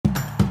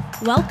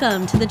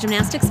Welcome to the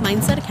Gymnastics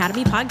Mindset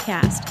Academy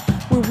podcast,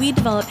 where we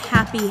develop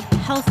happy,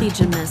 healthy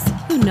gymnasts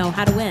who know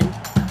how to win.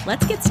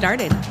 Let's get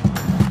started.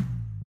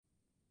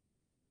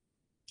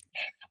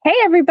 Hey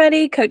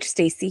everybody, Coach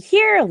Stacy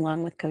here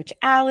along with Coach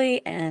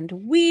Allie, and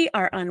we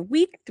are on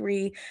week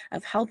 3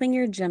 of helping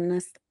your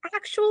gymnasts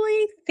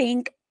actually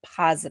think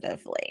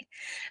positively.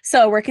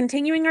 So we're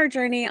continuing our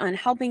journey on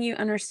helping you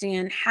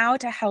understand how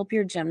to help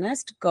your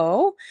gymnast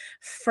go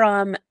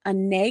from a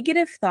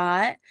negative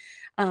thought,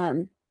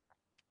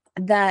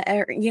 that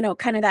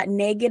kind of that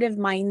negative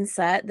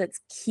mindset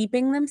that's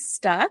keeping them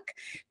stuck,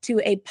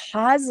 to a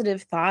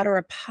positive thought or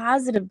a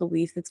positive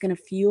belief that's going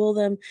to fuel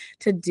them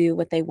to do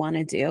what they want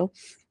to do.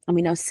 And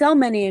we know so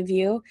many of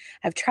you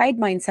have tried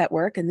mindset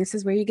work, and this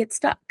is where you get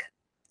stuck,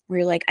 where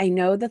you're like, I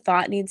know the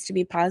thought needs to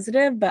be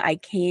positive, but I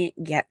can't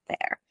get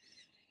there.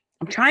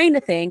 I'm trying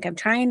to think, I'm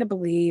trying to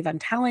believe, I'm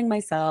telling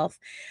myself,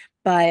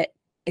 but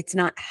it's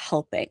not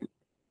helping.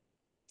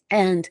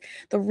 And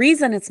the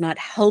reason it's not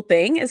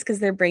helping is because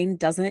their brain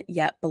doesn't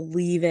yet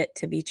believe it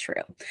to be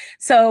true.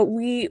 So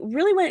we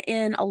really went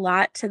in a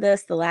lot to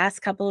this the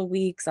last couple of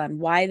weeks on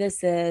why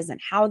this is and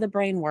how the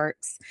brain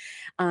works.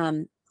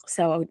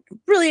 So I would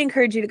really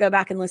encourage you to go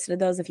back and listen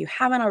to those if you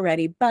haven't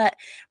already. But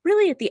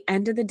really, at the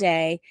end of the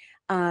day,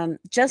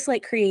 just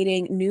like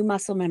creating new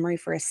muscle memory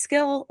for a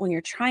skill, when you're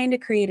trying to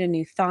create a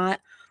new thought,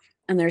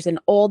 and there's an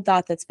old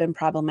thought that's been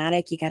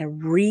problematic, you got to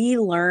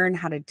relearn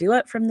how to do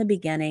it from the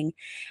beginning.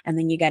 And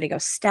then you got to go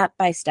step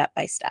by step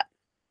by step.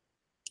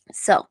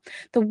 So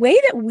the way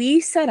that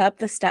we set up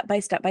the step by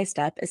step by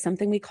step is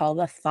something we call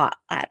the thought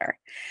ladder.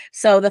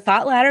 So the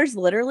thought ladder is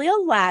literally a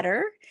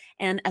ladder.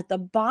 And at the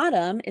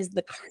bottom is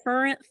the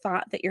current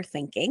thought that you're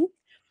thinking.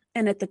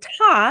 And at the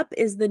top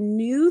is the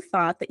new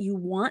thought that you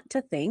want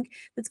to think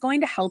that's going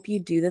to help you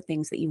do the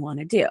things that you want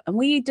to do. And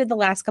we did the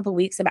last couple of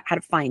weeks about how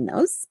to find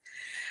those.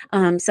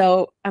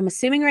 So I'm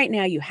assuming right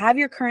now you have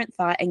your current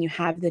thought and you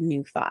have the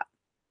new thought.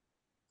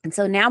 And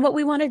so now what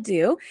we want to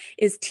do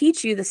is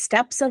teach you the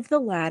steps of the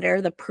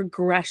ladder, the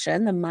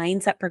progression, the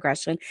mindset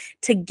progression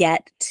to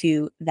get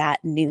to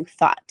that new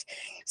thought.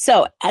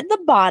 So at the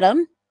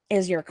bottom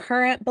is your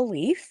current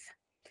belief.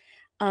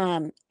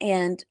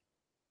 And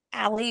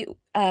Allie,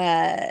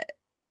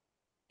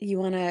 you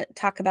want to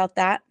talk about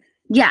that?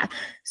 Yeah.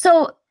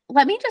 So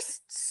let me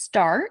just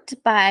start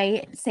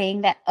by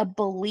saying that a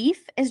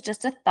belief is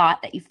just a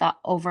thought that you've thought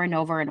over and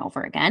over and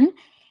over again.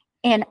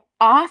 And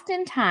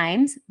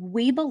oftentimes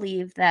we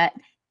believe that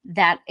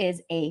that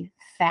is a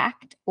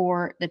fact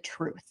or the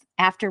truth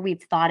after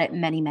we've thought it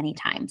many, many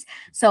times.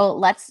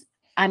 So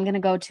I'm going to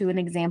go to an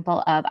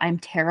example of I'm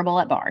terrible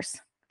at bars.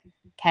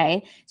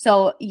 Okay.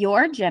 So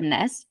your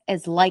gymnast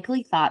is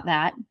likely thought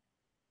that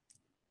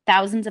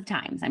thousands of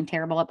times. I'm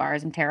terrible at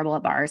bars. I'm terrible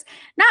at bars.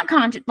 Not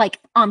conscious, like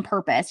on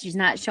purpose. She's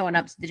not showing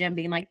up to the gym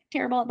being like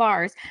terrible at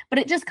bars, but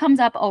it just comes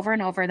up over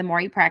and over. The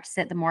more you practice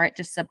it, the more it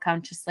just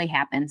subconsciously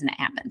happens, and it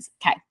happens.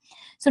 Okay.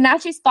 So now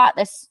she's thought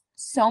this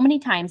so many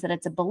times that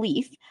it's a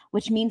belief,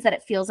 which means that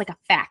it feels like a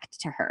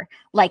fact to her.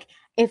 Like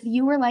if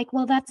you were like,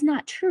 well, that's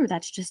not true,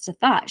 that's just a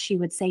thought, she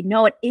would say,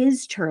 no, it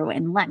is true.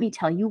 And let me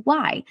tell you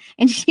why.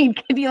 And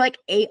she'd give you like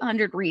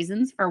 800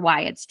 reasons for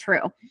why it's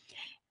true.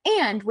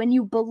 And when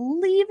you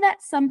believe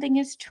that something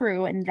is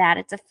true and that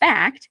it's a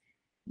fact,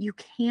 you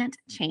can't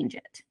change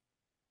it,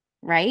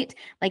 right?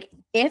 Like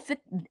if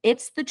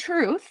it's the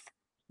truth,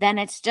 then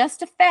it's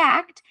just a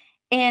fact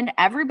and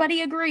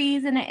everybody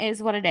agrees and it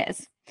is what it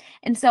is.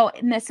 And so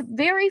in this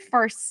very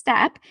first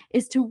step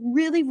is to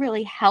really,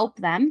 really help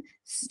them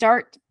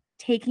start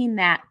taking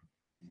that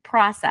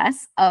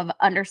process of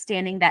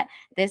understanding that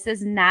this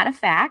is not a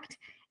fact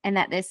and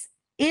that this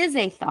is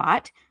a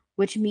thought,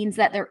 which means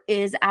that there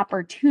is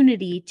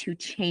opportunity to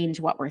change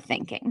what we're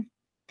thinking.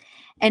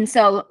 And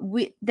so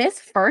this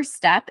first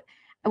step,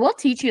 we'll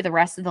teach you the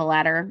rest of the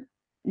ladder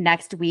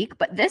next week,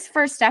 but this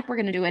first step we're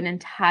going to do an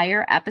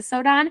entire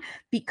episode on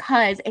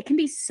because it can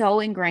be so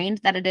ingrained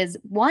that it is,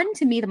 one,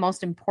 to me, the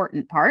most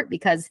important part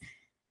because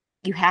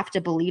you have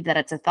to believe that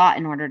it's a thought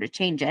in order to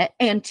change it.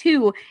 And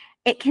two,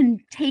 it can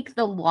take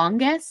the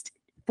longest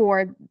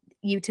for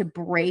you to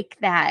break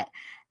that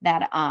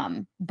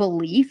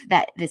belief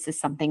that this is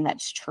something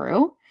that's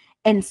true.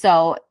 And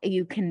so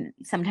you can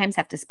sometimes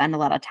have to spend a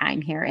lot of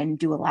time here and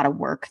do a lot of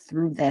work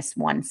through this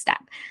one step.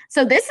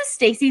 So this is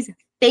Stacy's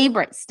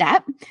favorite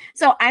step.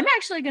 So I'm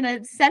actually going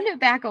to send it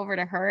back over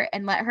to her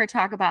and let her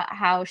talk about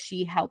how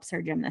she helps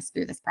her gymnast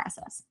through this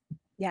process.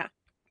 Yeah.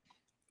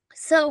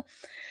 So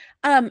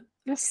the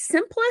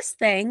simplest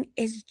thing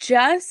is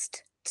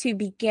just to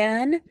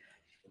begin.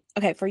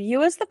 Okay, for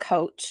you as the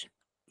coach,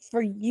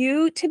 for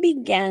you to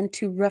begin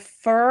to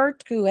refer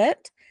to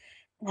it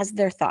as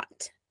their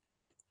thought.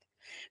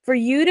 For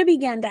you to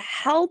begin to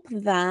help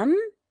them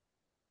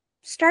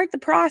start the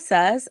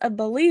process of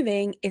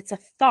believing it's a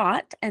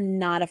thought and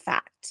not a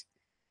fact.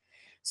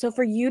 So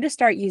for you to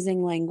start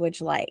using language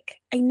like,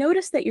 I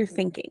notice that you're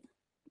thinking.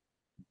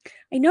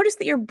 I notice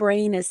that your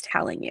brain is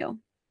telling you.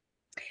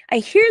 I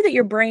hear that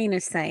your brain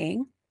is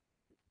saying.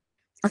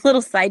 A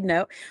little side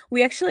note,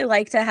 we actually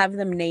like to have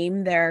them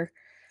name their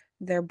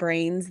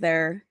brains,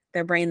 their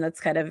their brain that's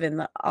kind of in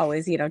the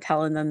always,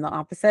 telling them the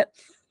opposite.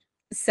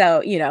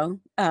 So,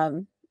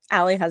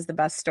 Allie has the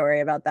best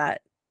story about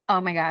that. Oh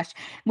my gosh.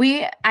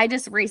 I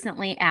just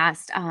recently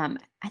asked, I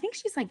think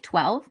she's like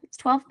 12. Is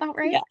 12 about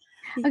right? Yeah.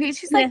 Okay,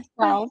 she's like Yeah.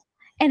 12.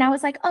 And I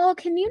was like, "Oh,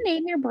 can you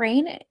name your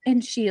brain?"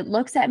 And she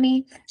looks at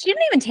me. She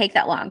didn't even take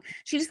that long.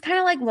 She just kind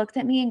of like looked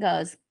at me and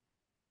goes,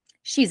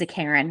 "She's a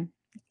Karen.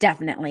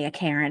 Definitely a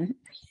Karen."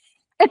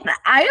 And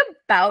I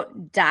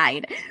about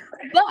died.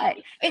 But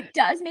it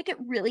does make it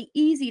really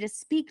easy to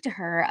speak to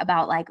her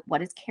about like,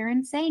 what is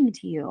Karen saying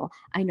to you?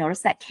 I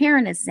noticed that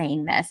Karen is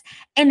saying this.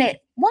 And it,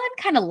 one,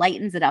 kind of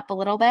lightens it up a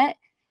little bit,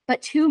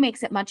 but two,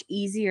 makes it much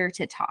easier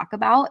to talk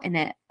about and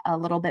it a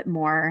little bit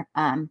more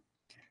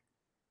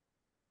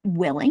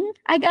willing,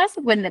 I guess.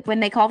 When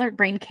they call their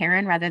brain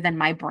Karen rather than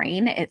my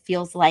brain, it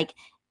feels like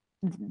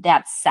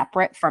that's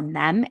separate from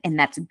them and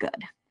that's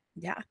good.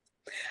 Yeah.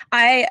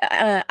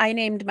 I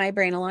named my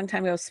brain a long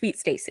time ago Sweet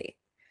Stacy.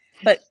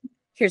 But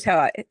here's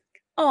how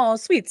oh,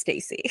 Sweet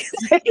Stacy.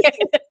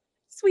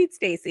 Sweet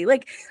Stacy.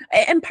 Like,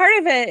 and part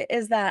of it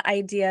is that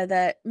idea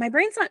that my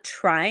brain's not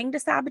trying to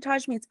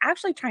sabotage me, it's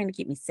actually trying to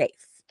keep me safe.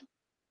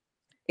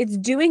 It's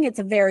doing its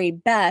very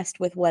best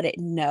with what it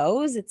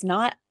knows. It's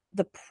not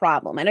the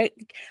problem. And I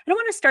don't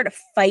want to start a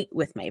fight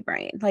with my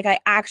brain. Like I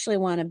actually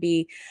want to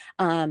be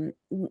on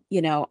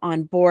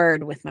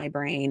board with my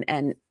brain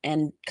and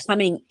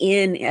coming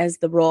in as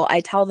the role.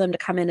 I tell them to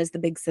come in as the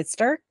big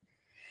sister.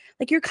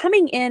 Like you're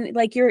coming in,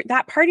 like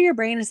that part of your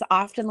brain is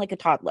often like a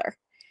toddler.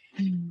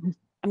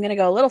 I'm going to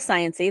go a little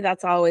sciencey.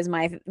 That's always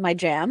my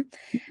jam.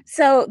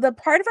 So the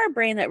part of our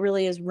brain that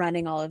really is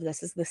running all of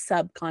this is the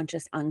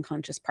subconscious,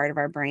 unconscious part of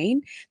our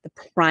brain, the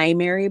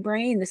primary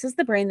brain. This is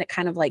the brain that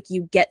kind of like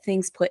you get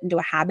things put into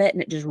a habit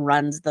and it just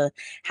runs the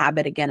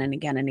habit again and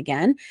again and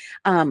again.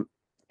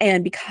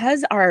 And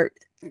because our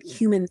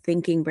human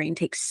thinking brain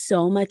takes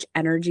so much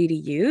energy to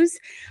use,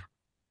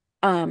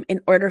 in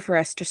order for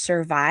us to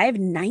survive,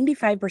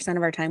 95%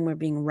 of our time we're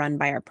being run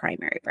by our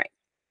primary brain.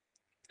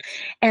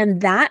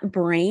 And that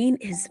brain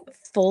is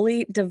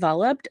fully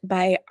developed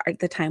by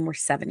the time we're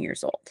 7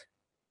 years old.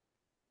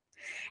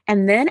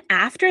 And then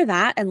after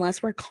that,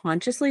 unless we're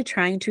consciously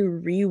trying to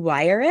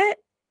rewire it,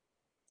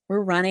 we're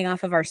running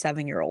off of our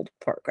 7-year-old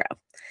program.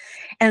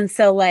 And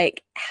so,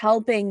 like,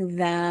 helping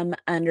them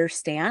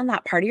understand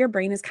that part of your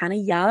brain is kind of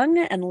young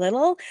and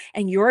little,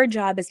 and your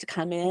job is to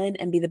come in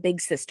and be the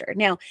big sister.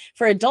 Now,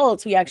 for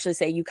adults, we actually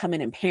say you come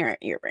in and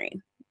parent your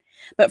brain.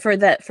 But for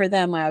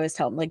them, I always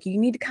tell them, like, you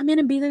need to come in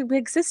and be the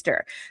big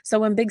sister. So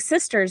when big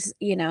sisters,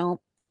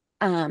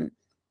 um,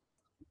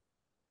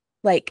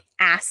 like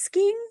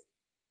asking,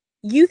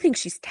 you think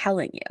she's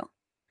telling you.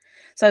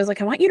 So I was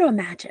like, I want you to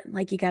imagine,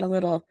 like, you got a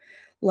little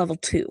level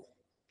 2,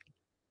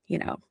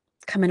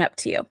 coming up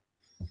to you.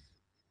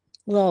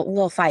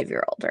 Little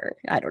 5-year-old, or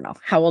I don't know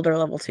how old are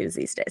level 2s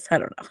these days. I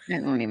don't know. I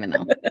don't even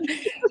know.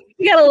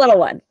 You got a little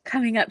one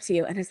coming up to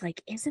you and it's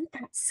like, isn't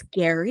that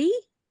scary?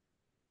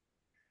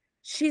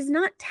 She's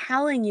not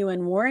telling you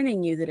and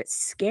warning you that it's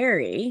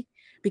scary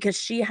because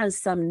she has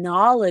some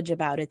knowledge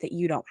about it that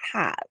you don't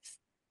have.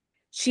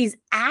 She's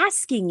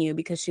asking you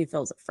because she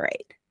feels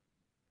afraid,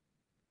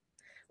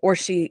 or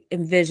she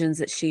envisions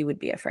that she would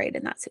be afraid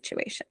in that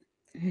situation.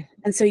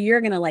 And so you're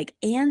going to like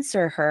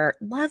answer her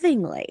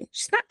lovingly.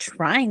 She's not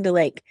trying to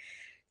like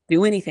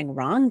do anything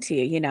wrong to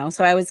you.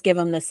 So I always give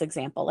them this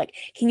example. Like,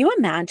 can you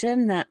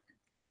imagine that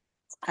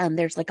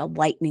there's like a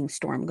lightning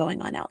storm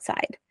going on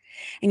outside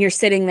and you're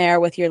sitting there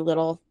with your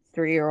little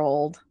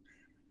 3-year-old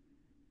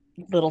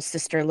little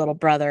sister, little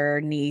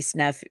brother, niece,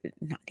 nephew,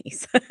 not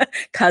niece,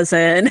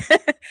 cousin,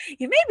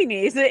 you maybe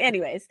niece,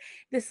 anyways,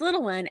 this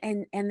little one,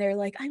 and they're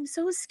like, I'm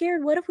so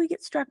scared. What if we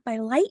get struck by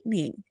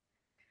lightning?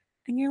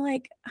 And you're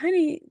like,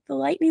 honey, the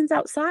lightning's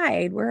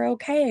outside. We're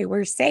okay.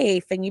 We're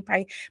safe. And you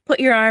probably put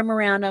your arm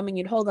around them and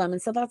you'd hold them.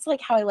 And so that's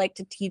like how I like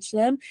to teach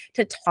them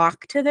to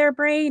talk to their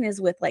brain,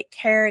 is with like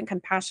care and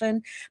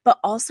compassion, but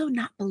also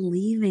not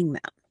believing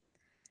them.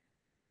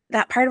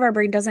 That part of our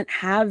brain doesn't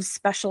have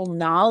special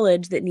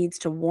knowledge that needs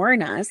to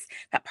warn us.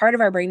 That part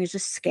of our brain is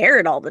just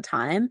scared all the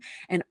time.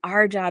 And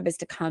our job is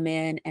to come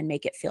in and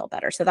make it feel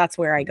better. So that's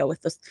where I go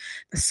with the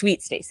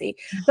Sweet Stacy.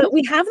 But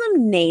we have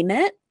them name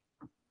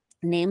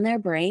their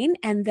brain.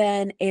 And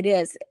then it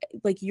is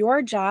like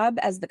your job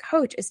as the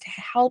coach is to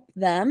help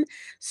them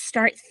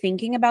start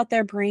thinking about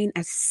their brain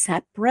as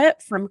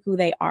separate from who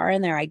they are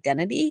and their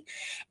identity,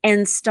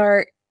 and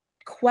start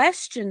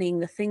questioning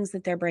the things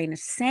that their brain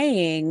is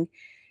saying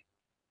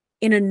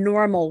in a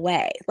normal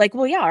way. Like,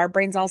 well, yeah, our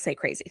brains all say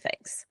crazy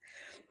things.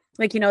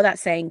 Like, that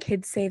saying,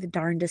 kids say the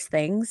darndest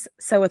things.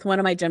 So with one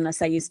of my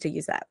gymnasts, I used to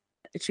use that.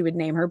 She would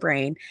name her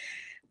brain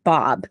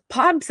Bob.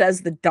 Bob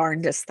says the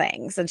darndest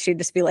things. And she'd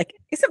just be like,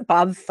 isn't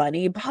Bob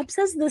funny? Bob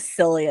says the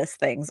silliest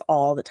things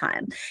all the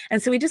time.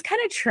 And so we just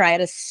kind of try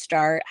to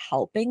start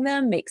helping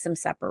them make some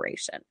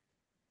separation.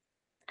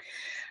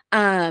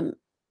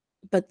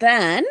 But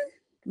then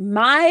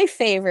my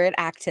favorite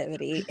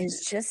activity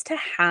is just to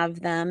have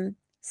them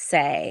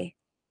say,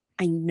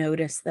 I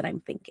notice that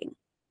I'm thinking.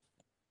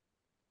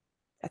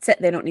 That's it.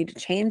 They don't need to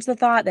change the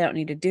thought. They don't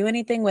need to do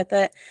anything with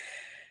it.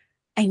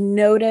 I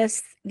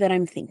notice that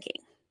I'm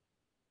thinking.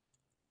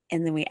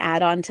 And then we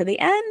add on to the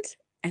end,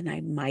 and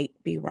I might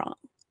be wrong.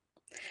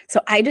 So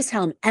I just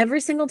tell them every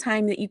single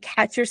time that you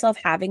catch yourself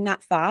having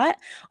that thought,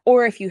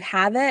 or if you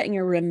have it and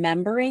you're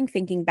remembering,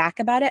 thinking back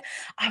about it,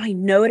 oh, I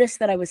noticed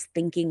that I was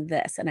thinking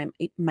this and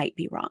it might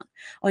be wrong.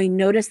 Oh, I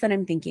noticed that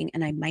I'm thinking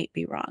and I might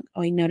be wrong.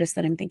 Oh, I noticed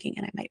that I'm thinking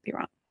and I might be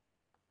wrong.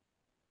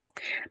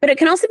 But it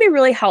can also be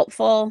really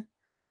helpful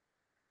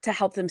to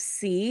help them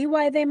see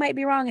why they might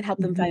be wrong and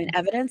help them find Mhm.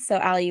 evidence. So,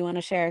 Allie, you want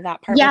to share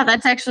that part with Yeah,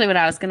 that's actually what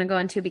I was going to go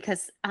into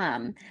because,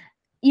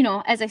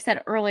 as I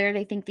said earlier,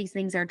 they think these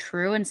things are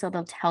true. And so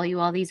they'll tell you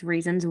all these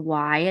reasons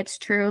why it's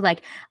true.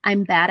 Like,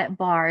 I'm bad at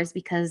bars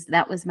because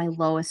that was my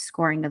lowest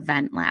scoring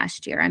event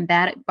last year. I'm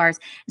bad at bars.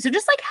 So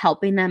just like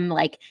helping them,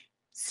 like,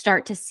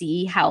 start to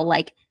see how,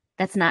 like,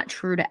 that's not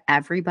true to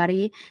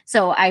everybody.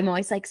 So I'm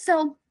always like,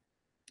 so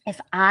if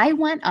I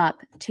went up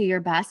to your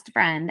best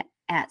friend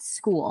at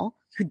school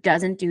who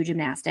doesn't do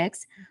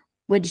gymnastics,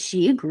 would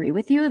she agree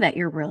with you that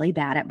you're really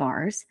bad at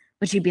bars?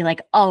 Would she be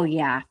like, oh,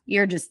 yeah,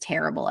 you're just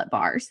terrible at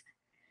bars?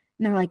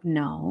 And they're like,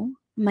 no.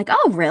 I'm like,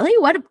 oh, really?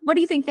 What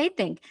do you think they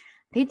think?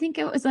 They think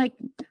it was like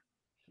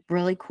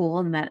really cool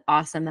and that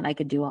awesome that I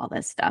could do all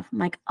this stuff. I'm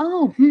like,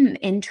 oh,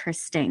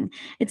 interesting.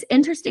 It's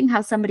interesting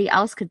how somebody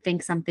else could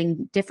think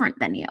something different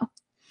than you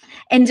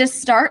and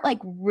just start like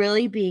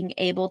really being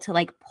able to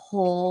like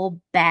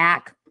pull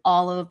back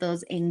all of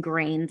those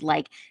ingrained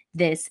like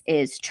this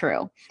is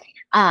true.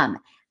 um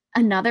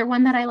Another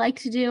one that I like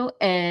to do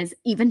is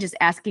even just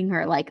asking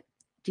her like,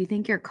 do you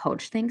think your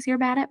coach thinks you're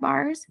bad at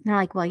bars? And they're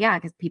like, well, yeah,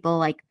 because people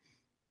like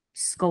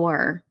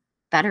score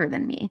better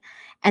than me.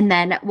 And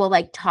then we'll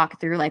like talk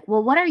through like,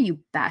 well, what are you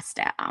best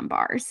at on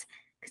bars?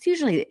 Because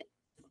usually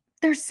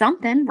there's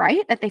something,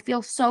 right? That they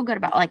feel so good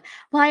about. Like,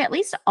 well, I at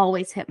least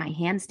always hit my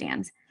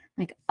handstands.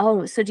 Like,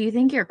 oh, so do you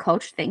think your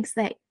coach thinks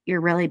that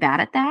you're really bad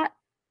at that?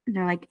 And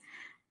they're like,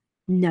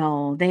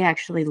 no, they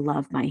actually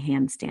love my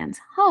handstands.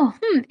 Oh,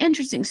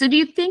 interesting. So do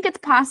you think it's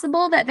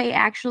possible that they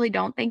actually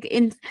don't think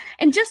in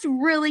and just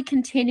really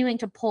continuing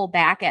to pull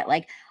back at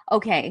like,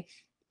 okay,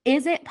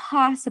 is it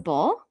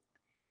possible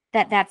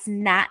that that's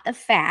not a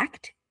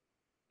fact?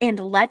 And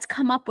let's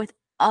come up with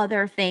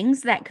other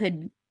things that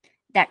could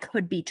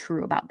be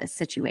true about this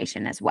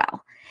situation as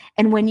well.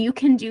 And when you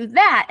can do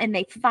that and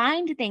they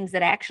find things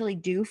that actually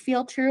do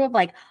feel true of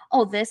like,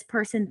 oh, this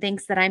person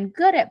thinks that I'm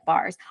good at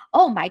bars.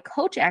 Oh, my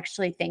coach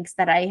actually thinks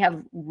that I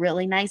have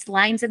really nice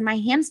lines in my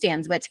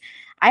handstands, which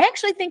I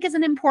actually think is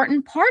an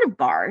important part of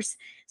bars.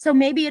 So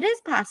maybe it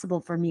is possible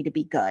for me to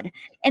be good.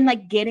 And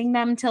like getting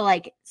them to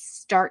like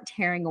start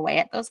tearing away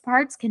at those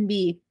parts can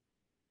be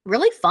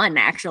really fun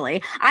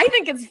actually. I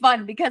think it's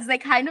fun because they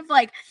kind of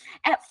like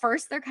at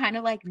first they're kind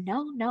of like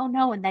no, no,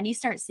 no, and then you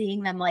start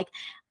seeing them like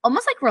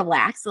almost like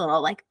relax a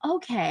little like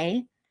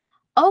okay,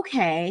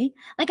 okay.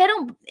 Like I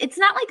don't it's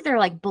not like they're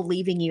like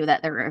believing you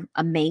that they're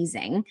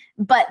amazing,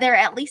 but they're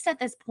at least at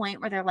this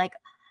point where they're like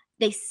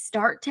they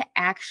start to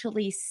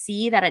actually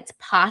see that it's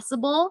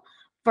possible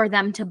for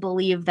them to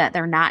believe that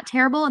they're not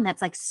terrible, and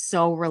that's like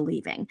so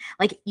relieving.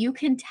 Like you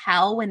can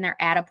tell when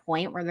they're at a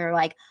point where they're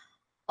like,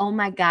 oh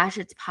my gosh,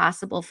 it's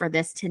possible for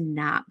this to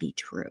not be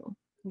true.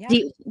 Do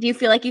Yeah, you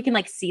feel like you can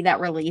like see that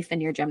relief in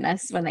your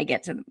gymnasts when they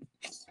get to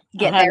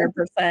get there?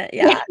 100%.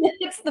 Yeah, Yeah.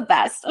 it's the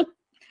best.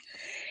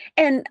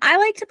 And I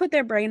like to put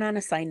their brain on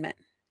assignment.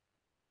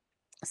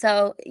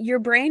 So your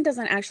brain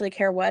doesn't actually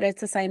care what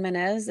its assignment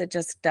is. It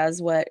just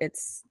does what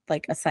its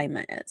like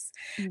assignment is.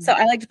 So Mm,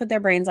 I like to put their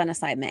brains on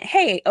assignment.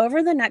 Hey,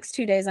 over the next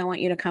 2 days, I want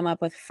you to come up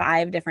with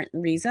 5 different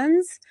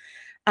reasons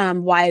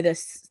why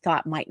this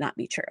thought might not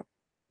be true.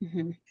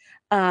 mhm,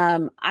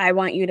 I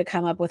want you to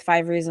come up with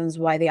 5 reasons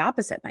why the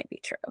opposite might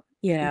be true.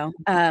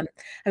 I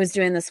was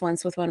doing this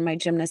once with one of my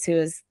gymnasts who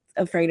is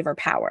afraid of her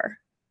power.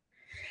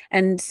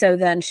 And so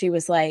then she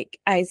was like,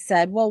 I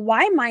said, well,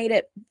 why might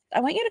it? I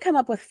want you to come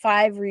up with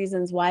 5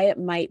 reasons why it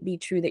might be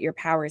true that your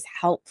power is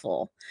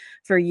helpful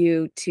for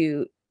you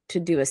to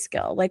do a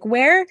skill. Like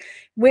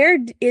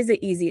is it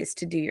easiest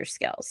to do your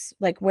skills?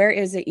 Like where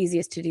is it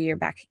easiest to do your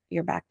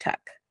back tuck?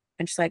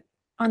 And she's like,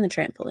 on the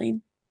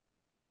trampoline.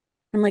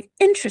 I'm like,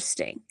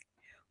 interesting.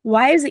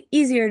 Why is it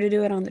easier to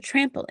do it on the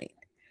trampoline?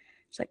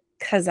 She's like,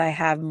 because I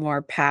have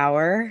more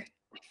power.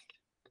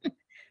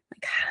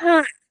 Like,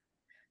 huh,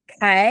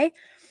 okay.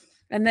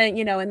 And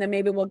then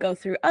maybe we'll go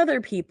through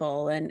other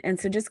people. And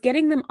so just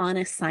getting them on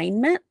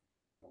assignment,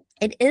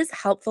 it is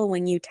helpful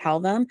when you tell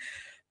them,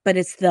 but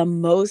it's the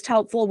most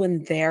helpful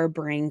when their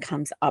brain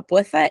comes up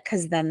with it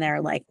because then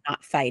they're like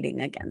not fighting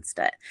against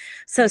it.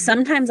 So mhm,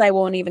 sometimes I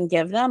won't even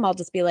give them. I'll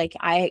just be like,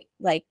 I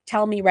like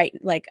tell me right,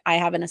 like I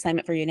have an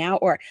assignment for you now,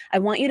 or I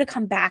want you to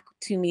come back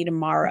to me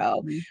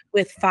tomorrow mhm.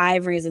 with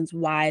 5 reasons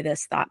why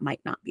this thought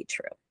might not be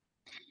true.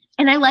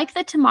 And I like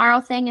the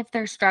tomorrow thing if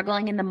they're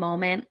struggling in the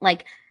moment,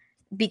 like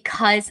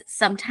because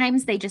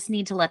sometimes they just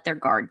need to let their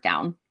guard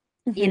down.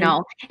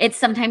 Mhm. It's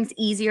sometimes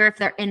easier if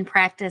they're in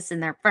practice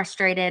and they're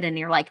frustrated and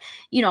you're like,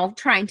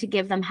 trying to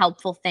give them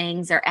helpful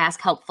things or ask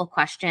helpful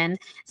questions.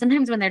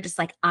 Sometimes when they're just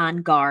like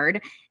on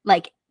guard,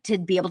 like to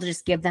be able to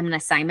just give them an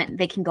assignment,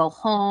 they can go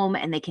home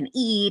and they can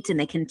eat and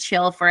they can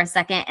chill for a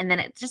second. And then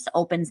it just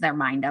opens their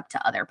mind up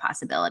to other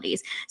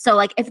possibilities. So,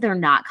 like, if they're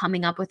not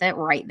coming up with it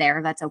right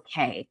there, that's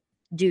okay.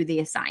 Do the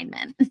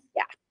assignment.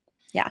 Yeah.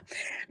 Yeah.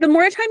 The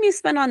more time you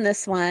spend on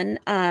this one,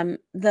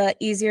 the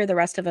easier the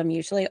rest of them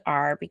usually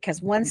are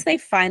because once they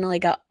finally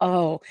go,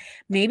 oh,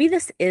 maybe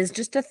this is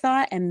just a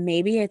thought and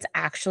maybe it's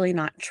actually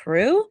not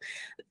true,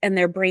 and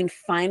their brain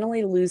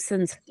finally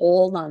loosens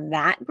hold on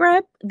that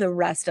grip, the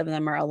rest of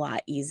them are a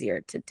lot easier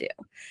to do.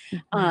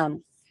 Mhm.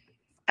 Um,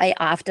 I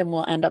often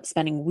will end up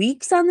spending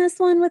weeks on this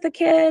one with a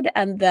kid,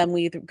 and then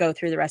we go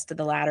through the rest of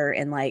the ladder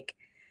and like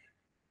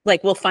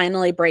we'll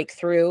finally break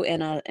through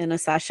in a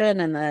session,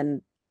 and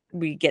then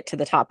we get to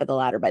the top of the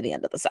ladder by the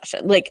end of the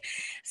session. Like,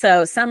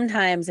 so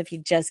sometimes if you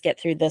just get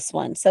through this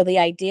one. So the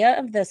idea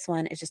of this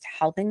one is just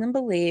helping them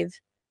believe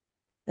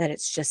that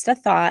it's just a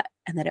thought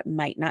and that it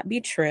might not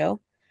be true.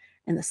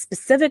 And the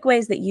specific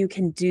ways that you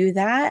can do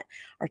that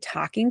are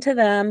talking to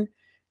them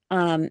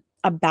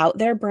about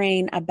their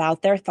brain,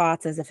 about their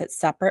thoughts as if it's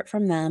separate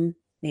from them.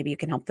 Maybe you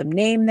can help them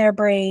name their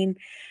brain,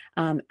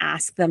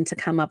 ask them to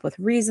come up with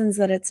reasons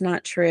that it's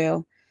not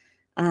true.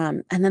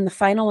 And then the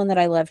final one that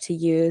I love to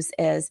use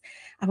is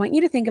I want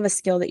you to think of a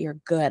skill that you're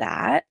good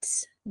at.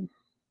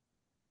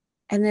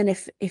 And then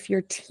if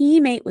your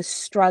teammate was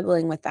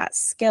struggling with that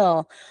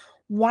skill,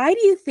 why do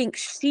you think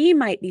she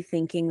might be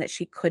thinking that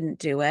she couldn't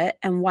do it?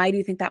 And why do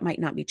you think that might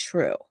not be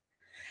true?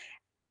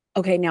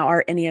 Okay, now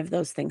are any of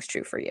those things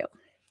true for you?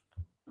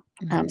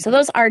 Mhm. So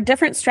those are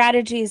different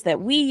strategies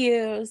that we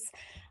use.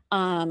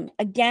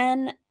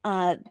 Again,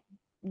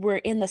 we're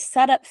in the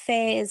setup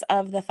phase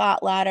of the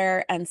thought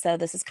ladder. And so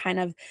this is kind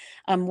of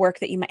work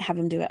that you might have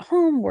them do at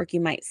home, work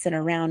you might sit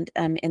around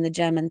in the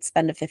gym and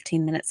spend a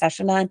 15-minute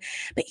session on.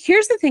 But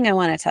here's the thing I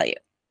want to tell you.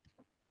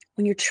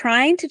 When you're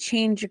trying to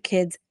change your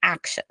kids'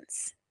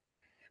 actions,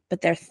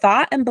 but their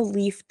thought and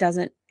belief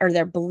doesn't, or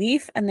their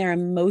belief and their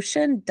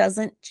emotion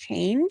doesn't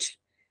change,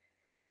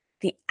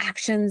 the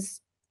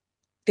actions,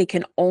 they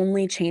can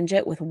only change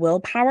it with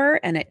willpower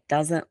and it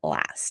doesn't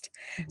last.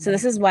 So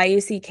this Mhm. is why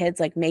you see kids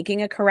like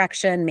making a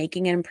correction,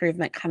 making an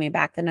improvement, coming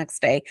back the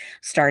next day,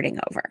 starting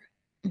over.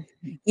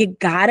 Mhm. You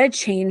got to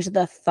change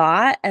the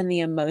thought and the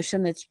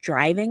emotion that's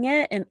driving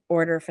it in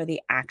order for the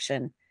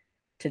action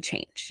to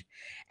change.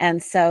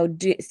 And so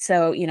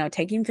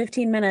taking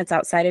 15 minutes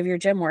outside of your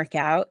gym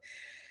workout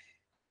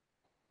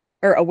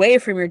or away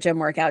from your gym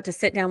workout to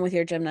sit down with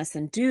your gymnast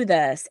and do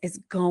this is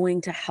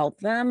going to help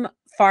them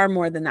far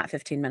more than that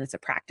 15 minutes of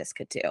practice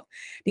could do.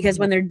 Because Yeah.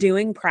 when they're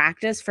doing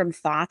practice from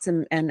thoughts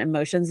and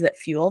emotions that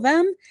fuel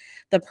them,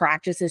 the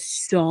practice is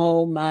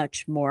so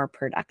much more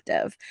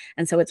productive.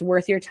 And so it's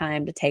worth your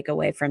time to take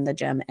away from the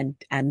gym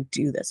and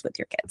do this with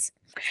your kids.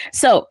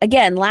 So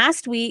again,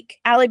 last week,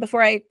 Allie,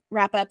 before I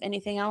wrap up,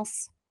 anything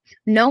else?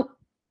 Nope.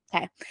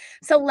 Okay.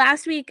 So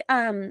last week,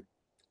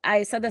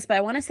 I said this, but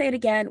I want to say it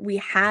again. We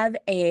have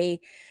a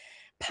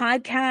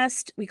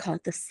podcast. We call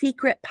it the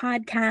Secret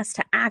Podcast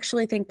to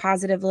actually think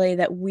positively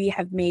that we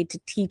have made to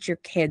teach your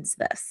kids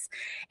this.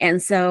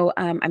 And so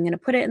I'm going to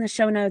put it in the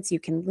show notes. You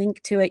can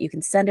link to it. You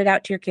can send it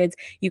out to your kids.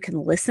 You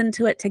can listen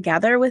to it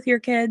together with your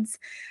kids.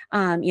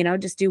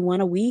 Just do one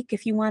a week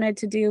if you wanted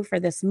to do for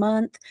this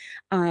month.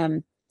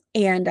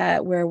 And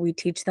where we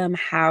teach them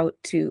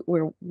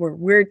where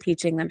we're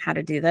teaching them how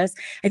to do this.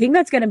 I think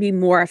that's going to be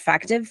more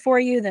effective for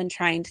you than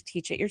trying to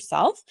teach it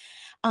yourself.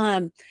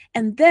 And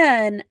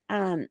then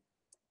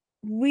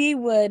we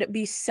would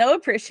be so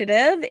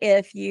appreciative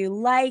if you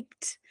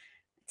liked,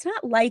 it's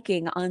not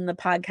liking on the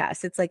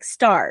podcast, it's like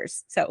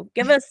stars. So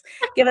give us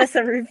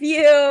a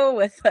review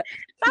with 5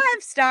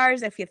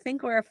 stars if you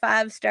think we're a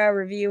 5-star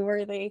review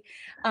worthy.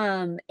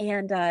 And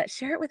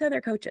share it with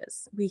other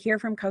coaches. We hear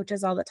from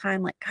coaches all the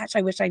time like, gosh,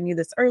 I wish I knew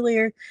this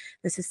earlier.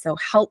 This is so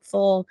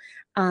helpful.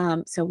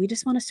 So we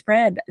just want to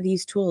spread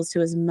these tools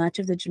to as much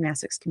of the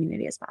gymnastics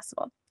community as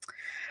possible.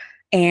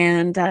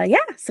 And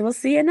so we'll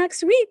see you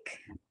next week.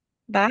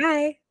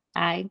 Bye.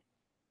 I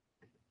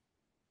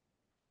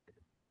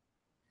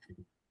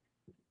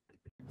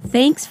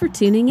Thanks for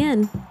tuning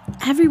in.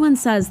 Everyone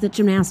says that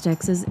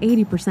gymnastics is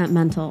 80%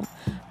 mental,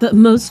 but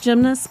most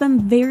gymnasts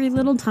spend very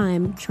little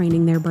time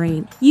training their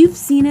brain. You've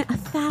seen it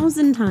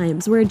 1,000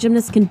 times where a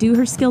gymnast can do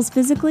her skills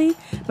physically,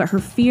 but her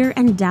fear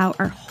and doubt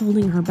are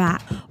holding her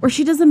back. Or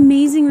she does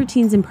amazing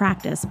routines in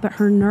practice, but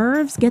her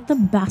nerves get the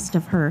best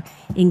of her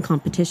in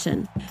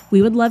competition.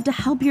 We would love to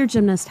help your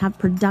gymnast have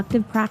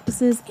productive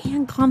practices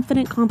and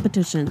confident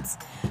competitions.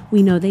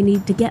 We know they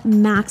need to get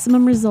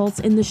maximum results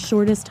in the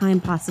shortest time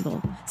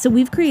possible. So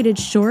we've created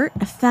short,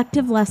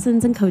 effective lessons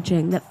and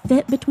coaching that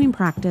fit between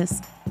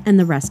practice and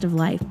the rest of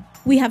life.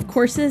 We have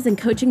courses and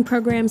coaching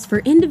programs for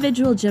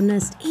individual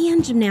gymnasts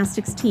and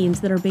gymnastics teams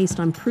that are based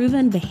on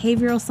proven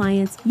behavioral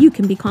science you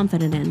can be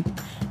confident in,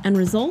 and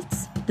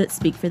results that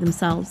speak for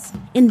themselves.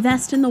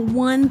 Invest in the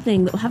one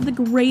thing that will have the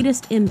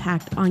greatest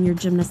impact on your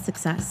gymnast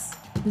success.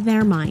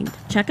 their mind.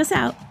 Check us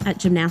out at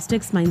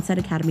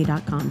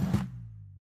gymnasticsmindsetacademy.com.